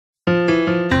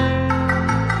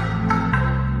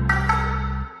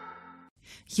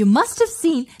You must have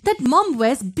seen that mom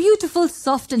wears beautiful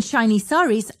soft and shiny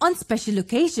saris on special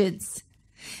occasions.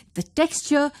 The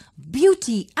texture,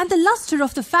 beauty and the luster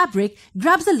of the fabric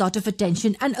grabs a lot of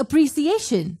attention and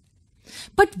appreciation.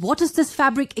 But what is this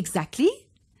fabric exactly?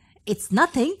 It's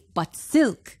nothing but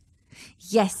silk.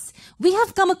 Yes, we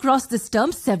have come across this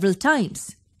term several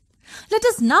times. Let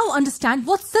us now understand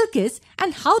what silk is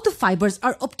and how the fibers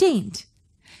are obtained.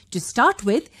 To start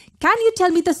with, can you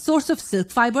tell me the source of silk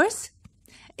fibers?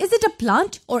 Is it a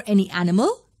plant or any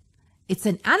animal? It's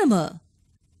an animal.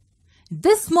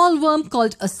 This small worm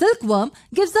called a silkworm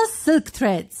gives us silk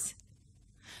threads.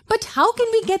 But how can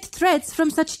we get threads from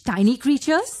such tiny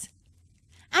creatures?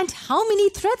 And how many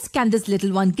threads can this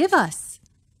little one give us?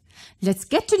 Let's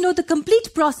get to know the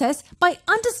complete process by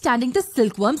understanding the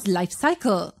silkworm's life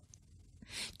cycle.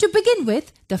 To begin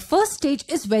with, the first stage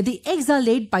is where the eggs are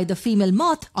laid by the female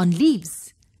moth on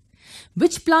leaves.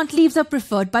 Which plant leaves are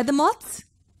preferred by the moths?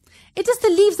 It is the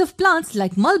leaves of plants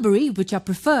like mulberry which are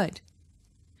preferred.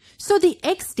 So the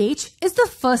egg stage is the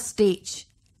first stage.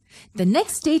 The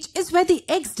next stage is where the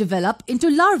eggs develop into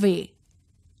larvae.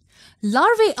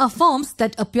 Larvae are forms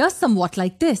that appear somewhat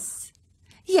like this.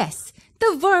 Yes,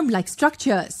 the worm-like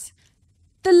structures.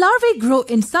 The larvae grow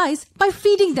in size by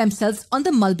feeding themselves on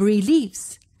the mulberry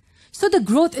leaves. So the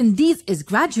growth in these is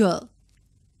gradual.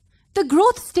 The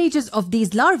growth stages of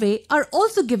these larvae are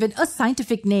also given a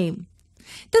scientific name.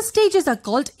 The stages are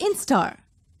called instar.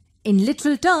 In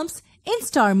literal terms,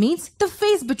 instar means the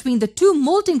phase between the two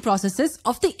molting processes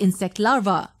of the insect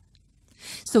larva.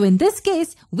 So in this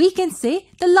case, we can say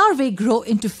the larvae grow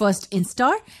into first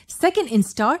instar, second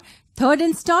instar, third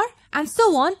instar, and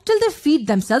so on till they feed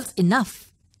themselves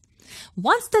enough.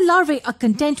 Once the larvae are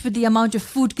content with the amount of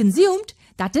food consumed,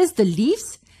 that is the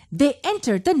leaves, they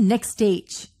enter the next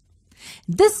stage.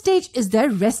 This stage is their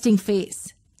resting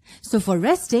phase. So for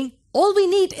resting, all we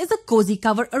need is a cozy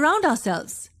cover around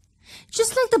ourselves.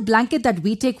 Just like the blanket that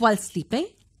we take while sleeping.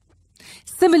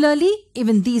 Similarly,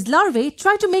 even these larvae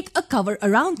try to make a cover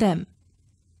around them.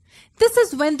 This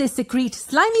is when they secrete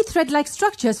slimy thread-like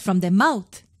structures from their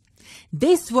mouth.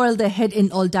 They swirl their head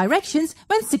in all directions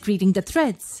when secreting the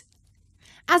threads.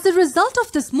 As a result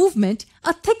of this movement,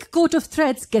 a thick coat of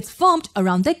threads gets formed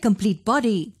around their complete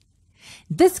body.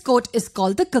 This coat is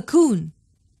called the cocoon.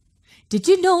 Did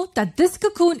you know that this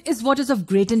cocoon is what is of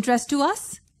great interest to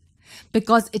us?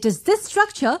 Because it is this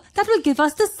structure that will give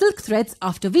us the silk threads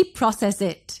after we process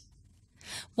it.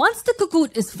 Once the cocoon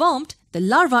is formed, the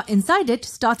larva inside it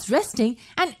starts resting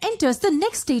and enters the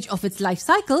next stage of its life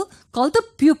cycle called the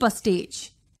pupa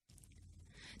stage.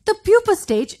 The pupa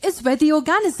stage is where the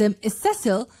organism is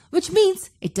sessile, which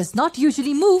means it does not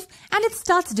usually move and it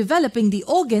starts developing the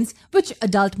organs which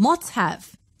adult moths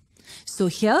have. So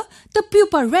here, the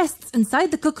pupa rests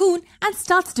inside the cocoon and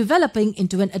starts developing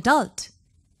into an adult.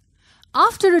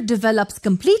 After it develops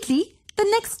completely, the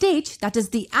next stage, that is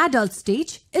the adult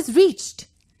stage, is reached.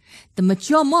 The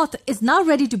mature moth is now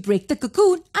ready to break the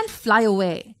cocoon and fly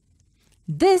away.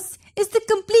 This is the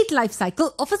complete life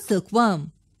cycle of a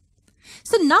silkworm.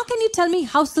 So now can you tell me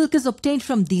how silk is obtained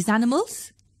from these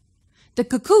animals? The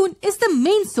cocoon is the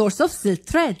main source of silk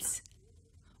threads.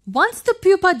 Once the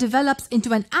pupa develops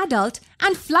into an adult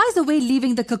and flies away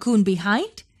leaving the cocoon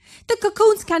behind, the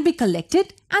cocoons can be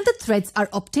collected and the threads are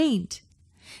obtained.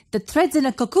 The threads in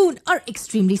a cocoon are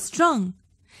extremely strong.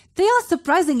 They are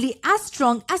surprisingly as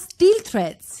strong as steel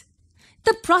threads.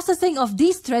 The processing of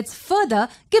these threads further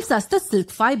gives us the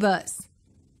silk fibers.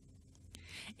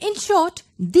 In short,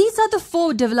 these are the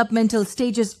 4 developmental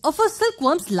stages of a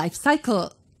silkworm's life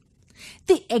cycle.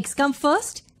 The eggs come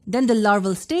first, then the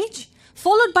larval stage,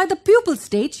 followed by the pupal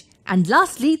stage, and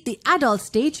lastly the adult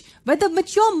stage where the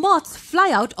mature moths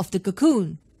fly out of the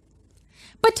cocoon.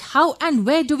 But how and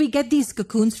where do we get these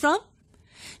cocoons from?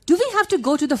 Do we have to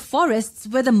go to the forests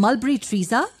where the mulberry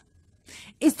trees are?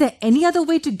 Is there any other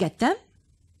way to get them?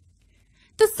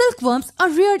 The silkworms are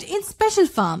reared in special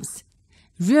farms.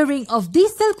 Rearing of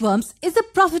these silkworms is a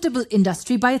profitable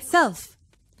industry by itself.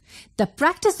 The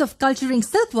practice of culturing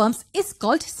silkworms is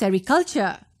called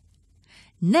sericulture.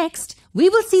 Next, we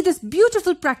will see this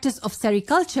beautiful practice of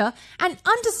sericulture and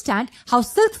understand how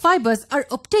silk fibers are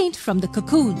obtained from the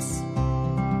cocoons.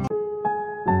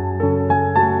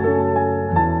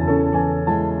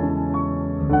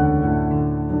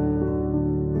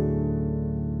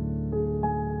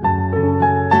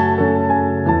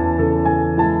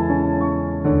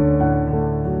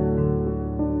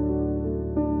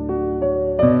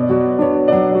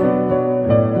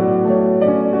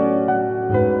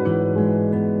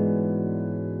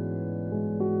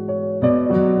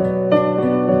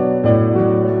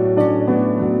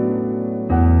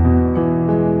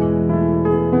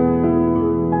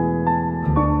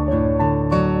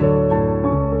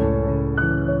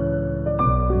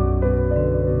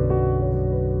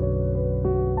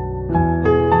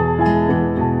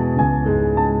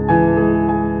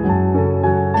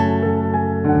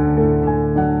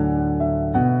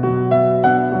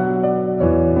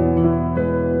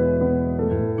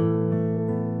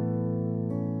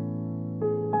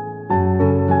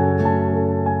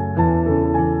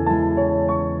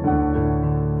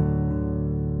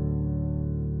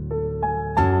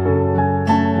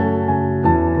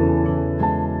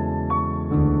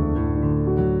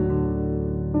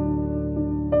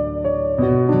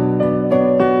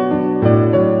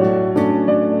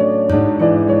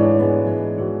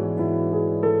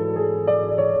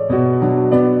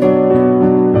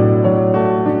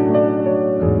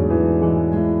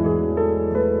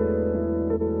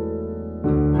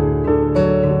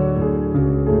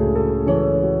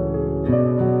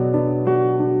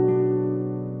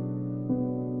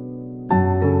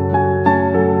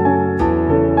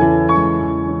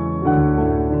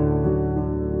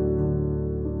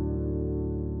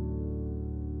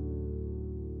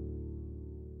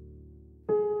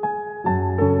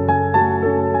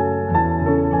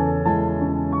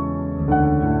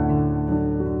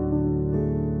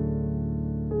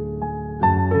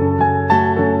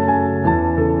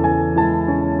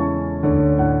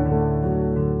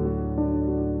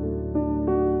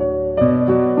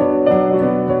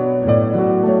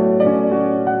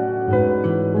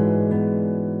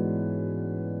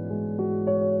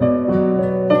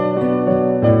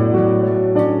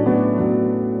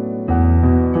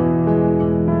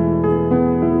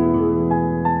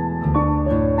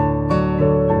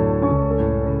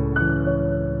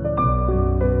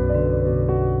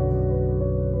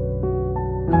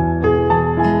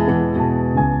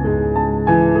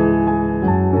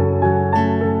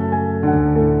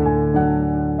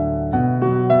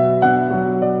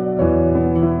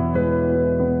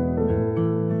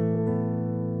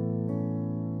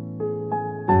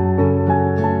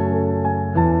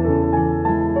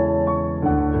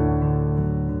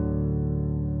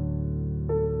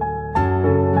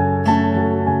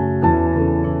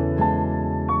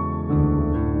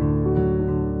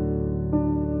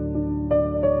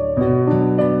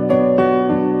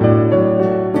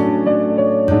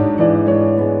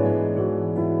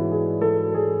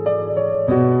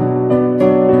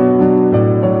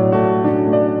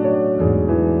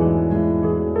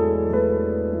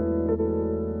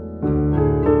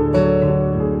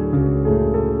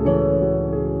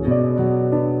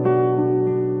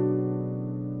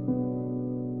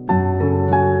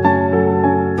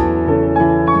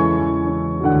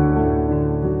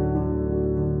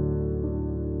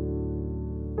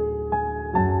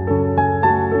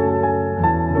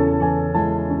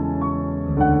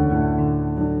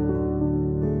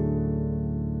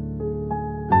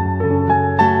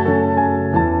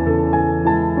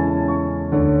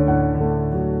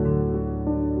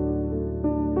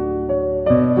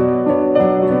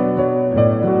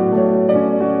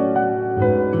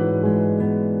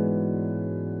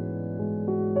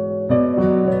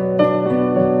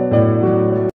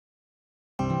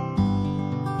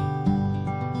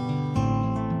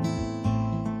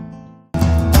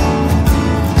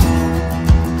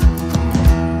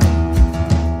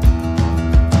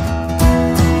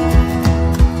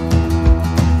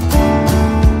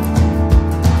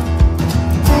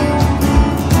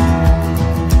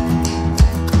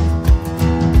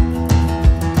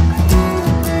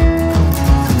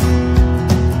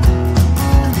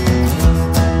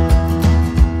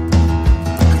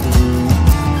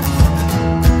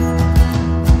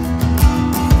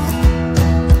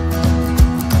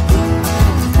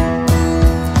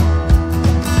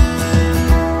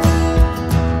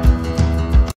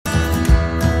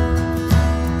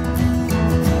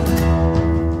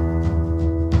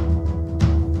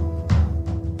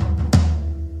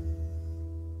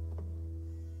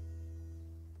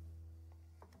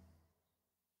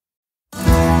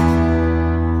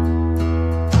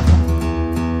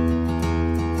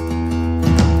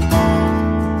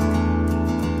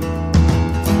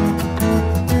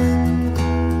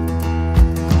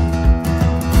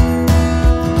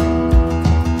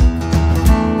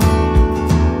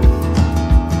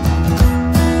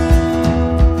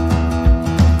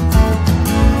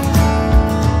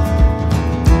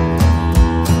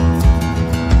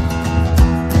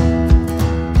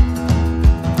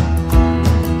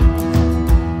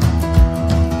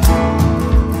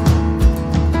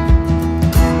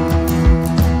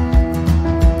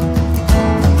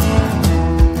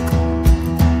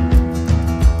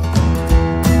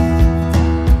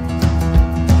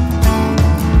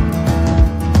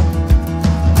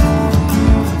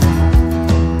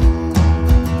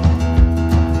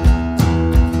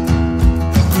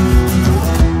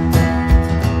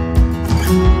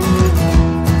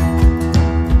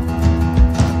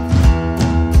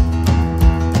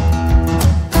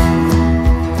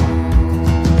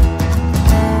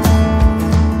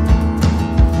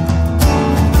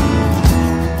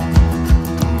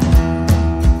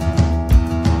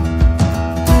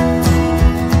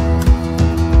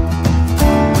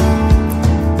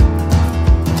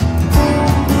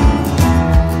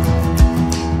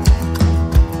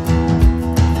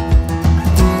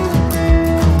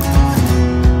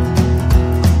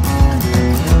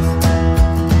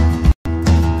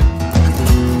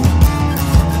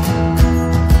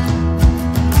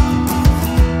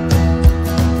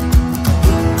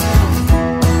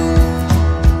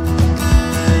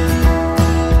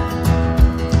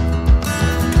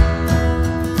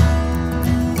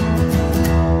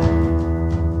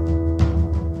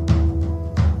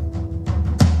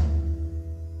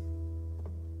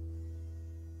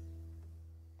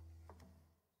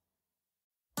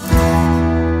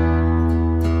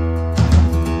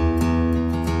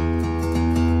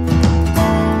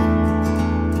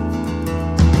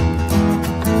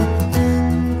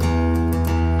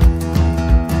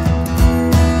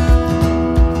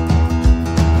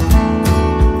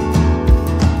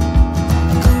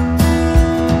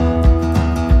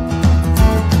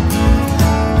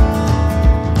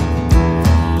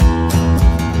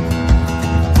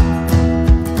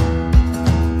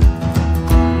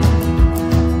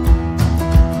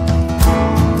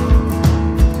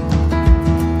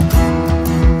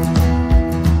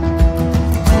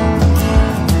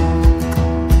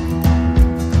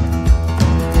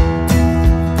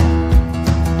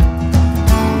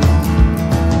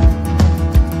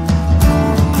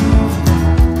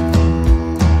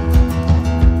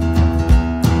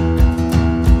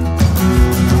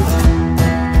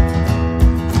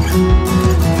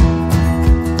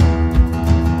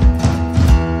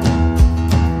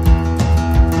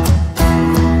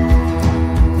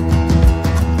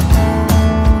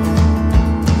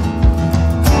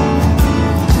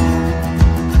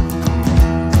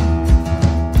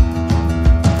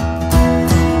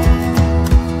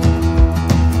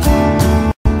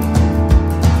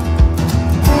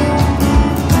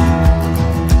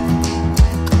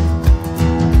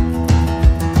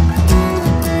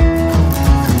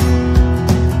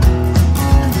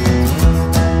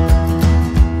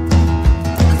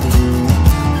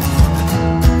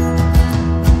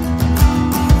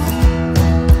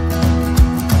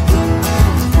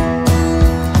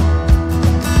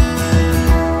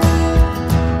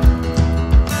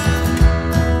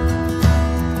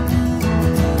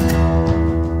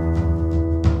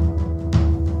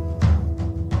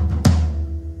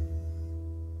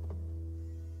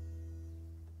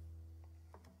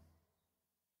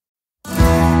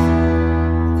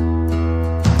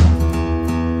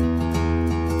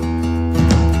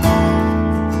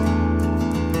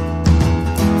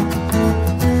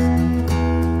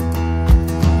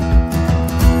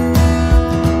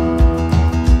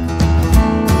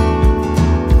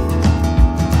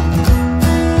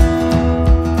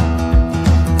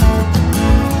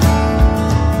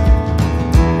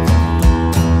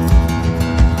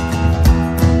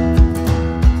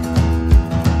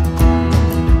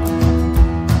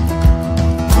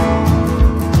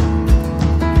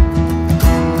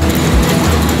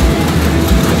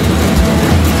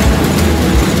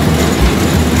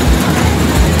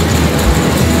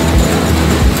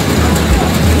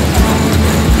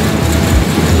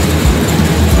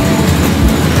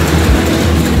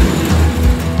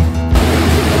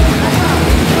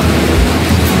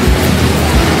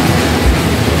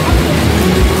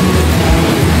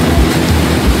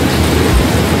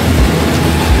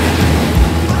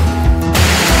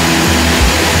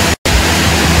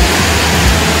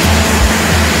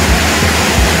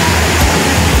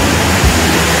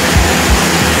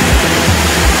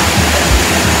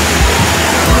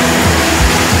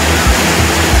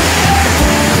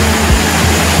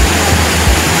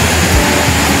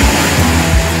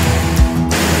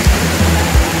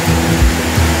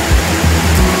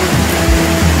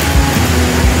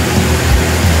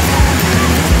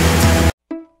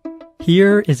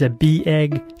 Here is a bee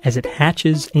egg as it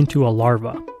hatches into a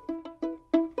larva.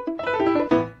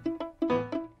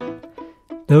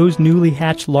 Those newly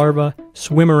hatched larvae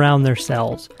swim around their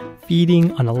cells,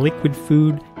 feeding on a liquid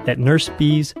food that nurse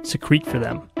bees secrete for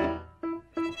them.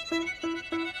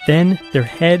 Then their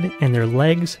head and their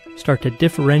legs start to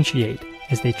differentiate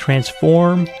as they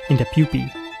transform into pupae.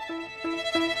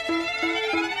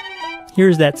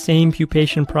 Here's that same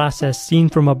pupation process seen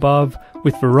from above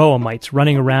with varroa mites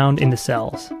running around in the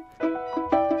cells.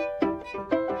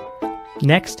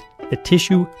 Next, the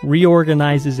tissue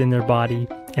reorganizes in their body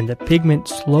and the pigment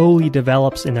slowly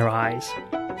develops in their eyes.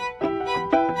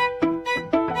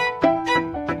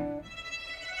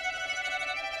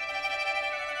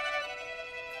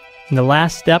 In the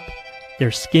last step,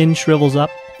 their skin shrivels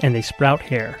up and they sprout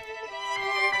hair.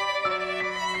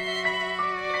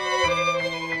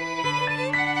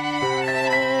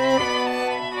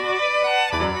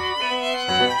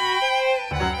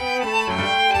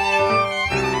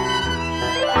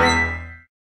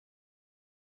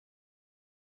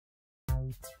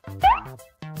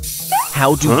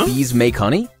 How do bees make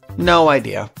honey? No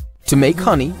idea. To make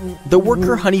honey, the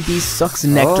worker honeybee sucks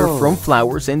nectar from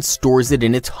flowers and stores it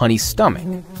in its honey stomach.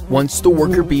 Once the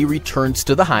worker bee returns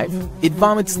to the hive, it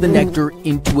vomits the nectar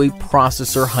into a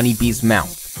processor honeybee's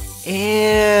mouth.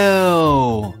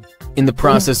 Ew. In the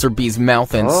processor bee's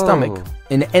mouth and stomach,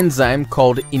 an enzyme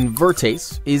called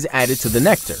invertase is added to the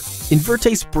nectar.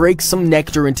 Invertase breaks some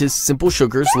nectar into simple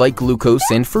sugars like glucose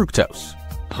and fructose.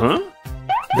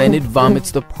 Then it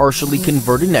vomits the partially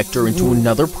converted nectar into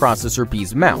another processor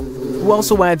bee's mouth, who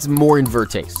also adds more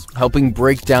invertase, helping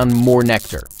break down more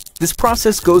nectar. This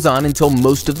process goes on until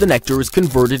most of the nectar is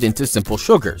converted into simple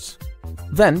sugars.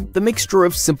 Then, the mixture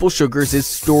of simple sugars is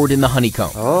stored in the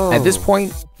honeycomb. At this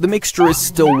point, the mixture is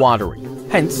still watery.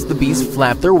 Hence, the bees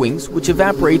flap their wings, which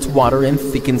evaporates water and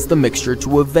thickens the mixture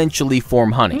to eventually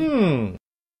form honey.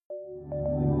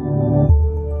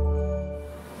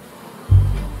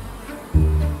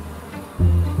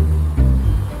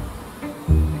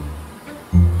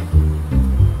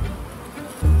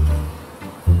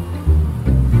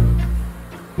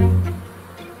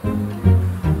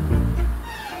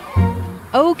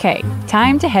 Okay,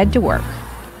 time to head to work.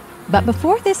 But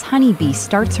before this honeybee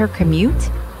starts her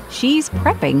commute, she's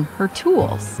prepping her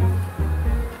tools.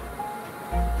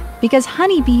 Because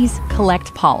honeybees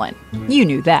collect pollen. You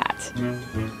knew that.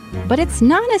 But it's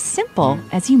not as simple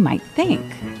as you might think.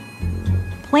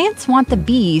 Plants want the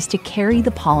bees to carry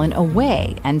the pollen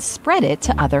away and spread it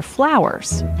to other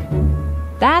flowers.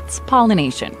 That's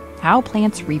pollination, how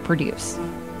plants reproduce.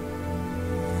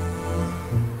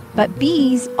 But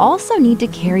bees also need to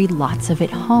carry lots of it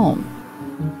home.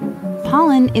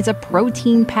 Pollen is a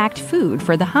protein-packed food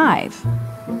for the hive.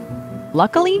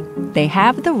 Luckily, they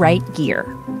have the right gear.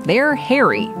 They're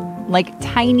hairy, like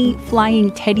tiny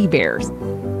flying teddy bears.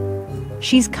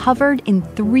 She's covered in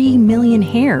 3 million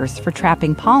hairs for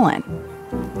trapping pollen.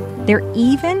 They're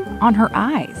even on her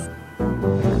eyes.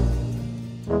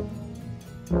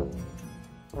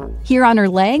 Here on her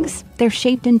legs, they're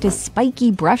shaped into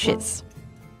spiky brushes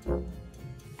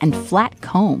and flat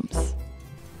combs.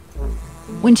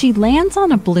 When she lands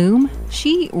on a bloom,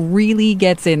 she really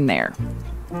gets in there.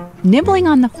 Nibbling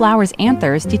on the flower's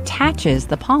anthers detaches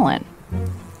the pollen.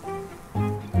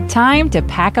 Time to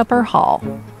pack up her haul.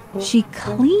 She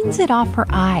cleans it off her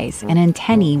eyes and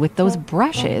antennae with those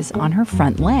brushes on her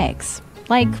front legs,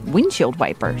 like windshield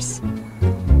wipers.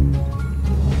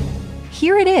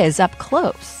 Here it is up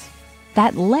close.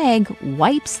 That leg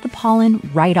wipes the pollen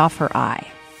right off her eye.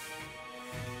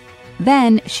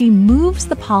 Then she moves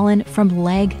the pollen from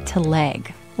leg to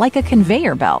leg, like a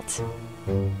conveyor belt.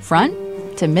 Front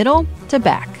to middle to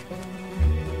back.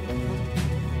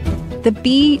 The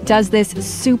bee does this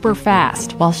super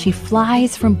fast while she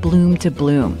flies from bloom to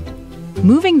bloom,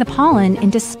 moving the pollen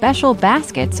into special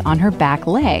baskets on her back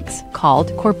legs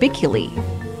called corbiculae.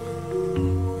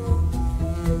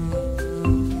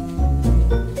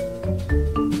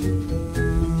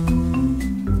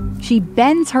 She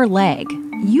bends her leg,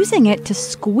 using it to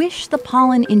squish the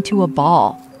pollen into a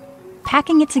ball,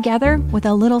 packing it together with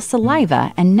a little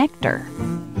saliva and nectar.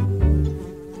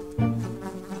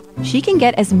 She can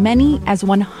get as many as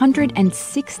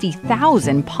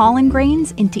 160,000 pollen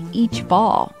grains into each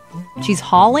ball. She's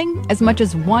hauling as much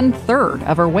as 1/3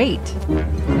 of her weight.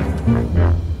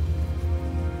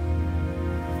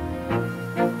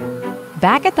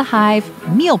 Back at the hive,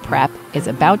 meal prep is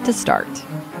about to start.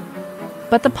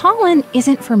 But the pollen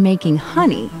isn't for making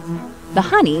honey. The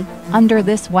honey, under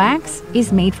this wax,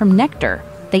 is made from nectar.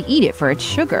 They eat it for its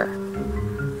sugar.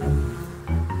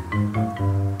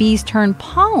 bees turn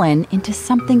pollen into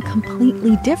something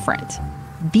completely different,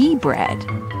 bee bread.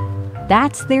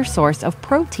 That's their source of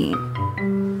protein.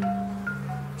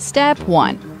 Step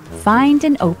 1. Find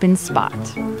an open spot.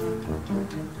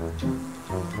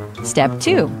 Step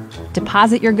 2.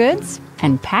 Deposit your goods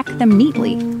and pack them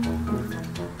neatly.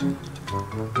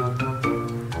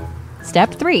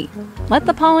 Step 3. Let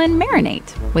the pollen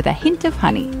marinate with a hint of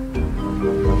honey.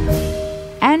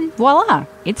 And voila,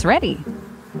 it's ready.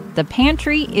 The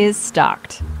pantry is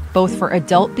stocked, both for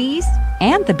adult bees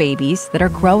and the babies that are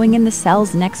growing in the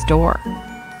cells next door.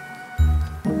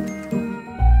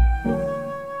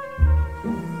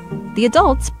 The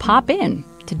adults pop in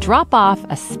to drop off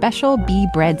a special bee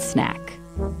bread snack.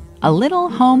 A little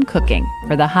home cooking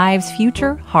for the hive's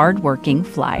future hard-working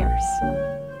flyers.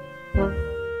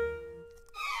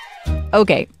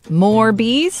 Okay, more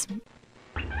bees